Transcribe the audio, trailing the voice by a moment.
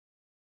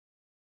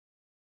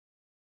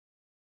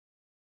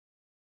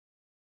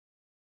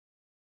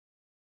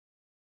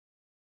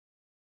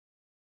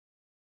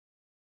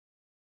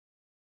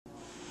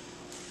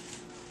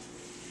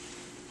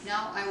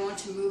Now I want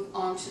to move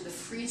on to the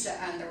freezer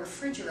and the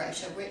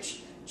refrigerator, which,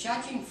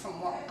 judging from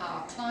what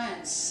our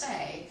clients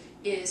say,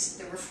 is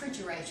the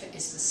refrigerator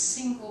is the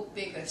single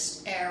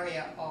biggest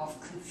area of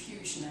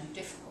confusion and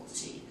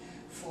difficulty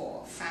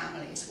for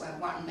families where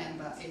one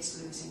member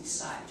is losing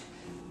sight.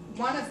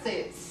 One of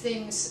the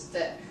things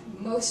that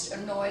most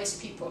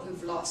annoys people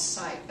who've lost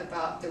sight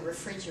about the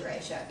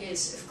refrigerator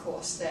is, of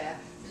course, their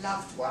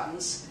loved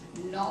ones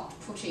not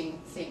putting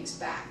things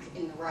back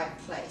in the right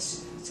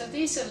place. So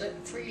these are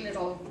three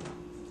little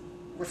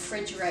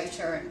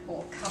refrigerator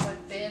or cupboard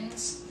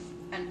bins,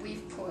 and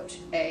we've put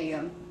a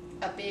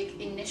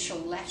big initial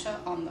letter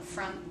on the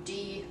front,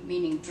 D,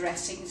 meaning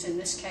dressings in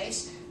this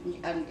case,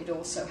 and it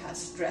also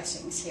has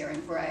dressings here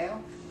in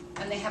Braille.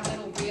 And they have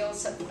little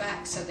wheels at the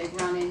back so they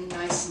run in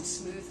nice and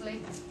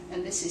smoothly.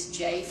 And this is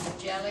J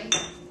for jelly,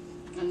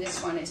 and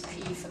this one is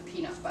P for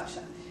peanut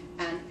butter.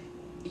 And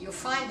you'll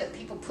find that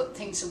people put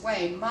things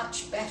away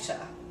much better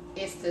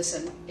if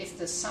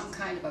there's some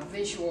kind of a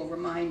visual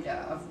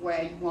reminder of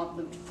where you want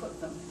them to put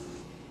them.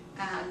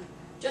 And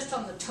just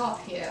on the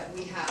top here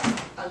we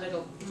have a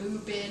little blue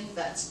bin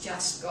that's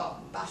just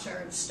got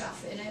butter and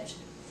stuff in it.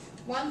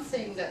 One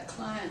thing that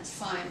clients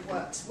find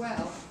works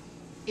well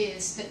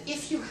is that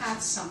if you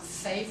have some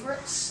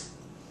favorites,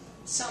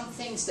 some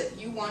things that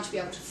you want to be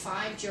able to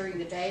find during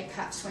the day,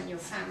 perhaps when your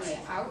family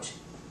are out,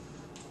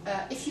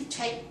 if you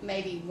take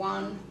maybe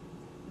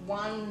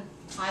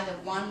either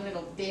one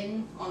little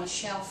bin on a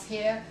shelf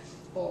here,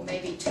 or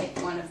maybe take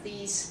one of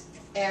these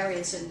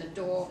areas in the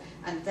door,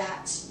 and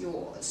that's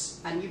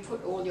yours, and you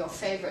put all your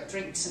favorite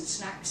drinks and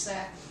snacks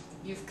there,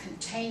 you've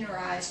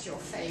containerized your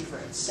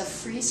favorites. The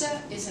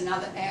freezer is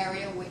another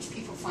area which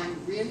people find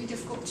really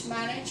difficult to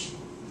manage.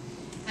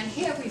 And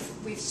here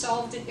we've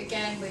solved it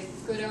again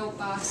with good old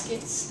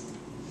baskets.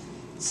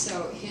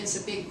 So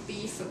here's a big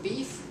B for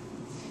beef,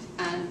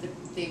 and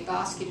the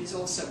basket is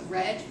also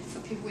red for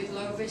people with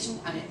low vision,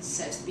 and it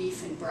says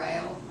beef in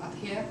Braille up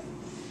here.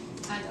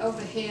 And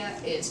over here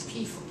is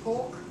P for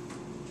pork,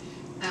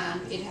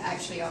 and it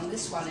actually on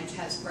this one it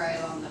has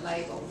Braille on the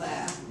label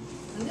there.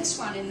 And this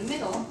one in the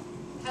middle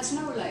has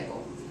no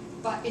label,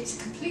 but it's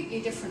a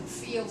completely different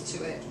feel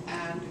to it,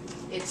 and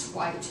it's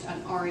white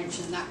and orange,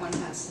 and that one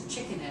has the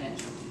chicken in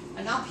it.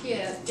 And up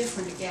here,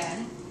 different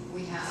again,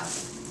 we have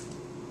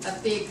a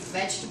big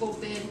vegetable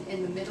bin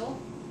in the middle,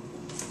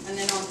 and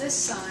then on this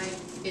side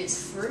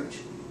is fruit,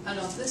 and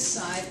on this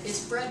side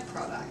is bread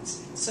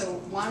products. So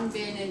one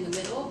bin in the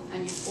middle,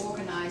 and you've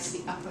organized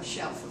the upper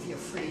shelf of your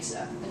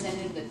freezer. And then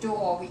in the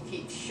door we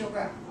keep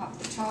sugar up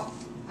the top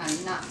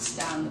and nuts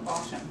down the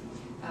bottom.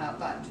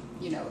 But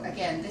you know,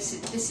 again, this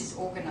is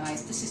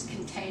organized, this is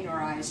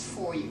containerized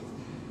for you.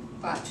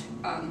 But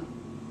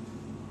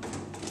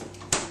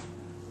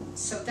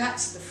so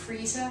that's the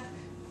freezer.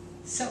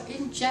 So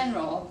in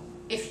general,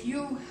 if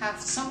you have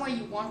somewhere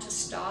you want to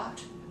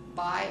start,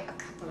 buy a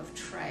couple of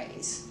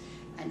trays.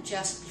 And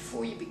just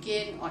before you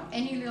begin on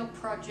any little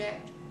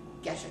project,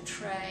 get a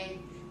tray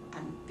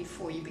and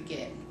before you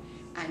begin.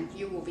 And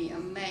you will be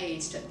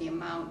amazed at the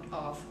amount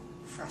of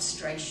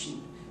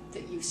frustration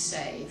that you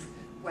save,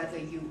 whether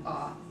you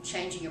are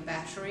changing a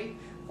battery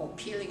or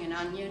peeling an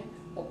onion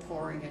or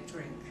pouring a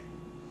drink.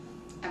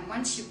 And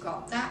once you've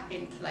got that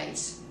in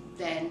place,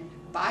 then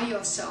buy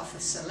yourself a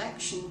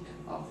selection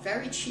of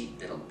very cheap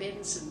little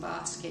bins and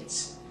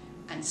baskets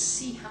and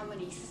see how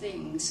many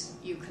things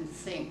you can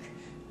think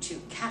to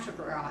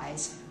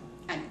categorize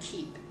and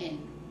keep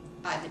in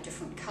either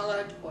different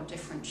colored or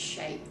different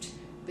shaped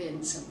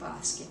bins and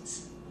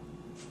baskets.